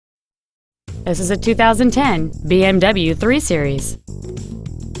This is a 2010 BMW 3 Series.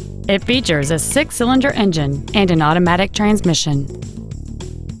 It features a 6-cylinder engine and an automatic transmission.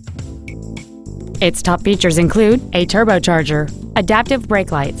 Its top features include a turbocharger, adaptive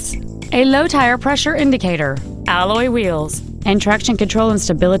brake lights, a low tire pressure indicator, alloy wheels, and traction control and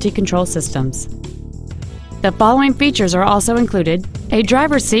stability control systems. The following features are also included: a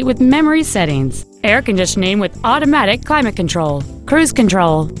driver's seat with memory settings, air conditioning with automatic climate control, cruise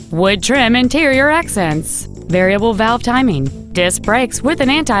control, wood trim interior accents, variable valve timing, disc brakes with an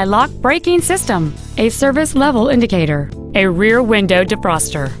anti-lock braking system, a service level indicator, a rear window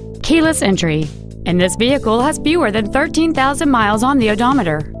defroster, keyless entry, and this vehicle has fewer than 13,000 miles on the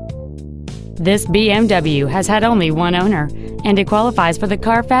odometer. This BMW has had only one owner, and it qualifies for the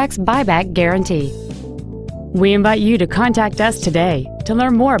Carfax buyback guarantee. We invite you to contact us today to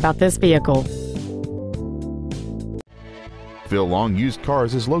learn more about this vehicle. Phil Long Used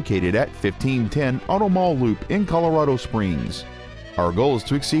Cars is located at 1510 Auto Mall Loop in Colorado Springs. Our goal is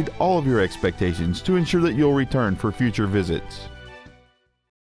to exceed all of your expectations to ensure that you'll return for future visits.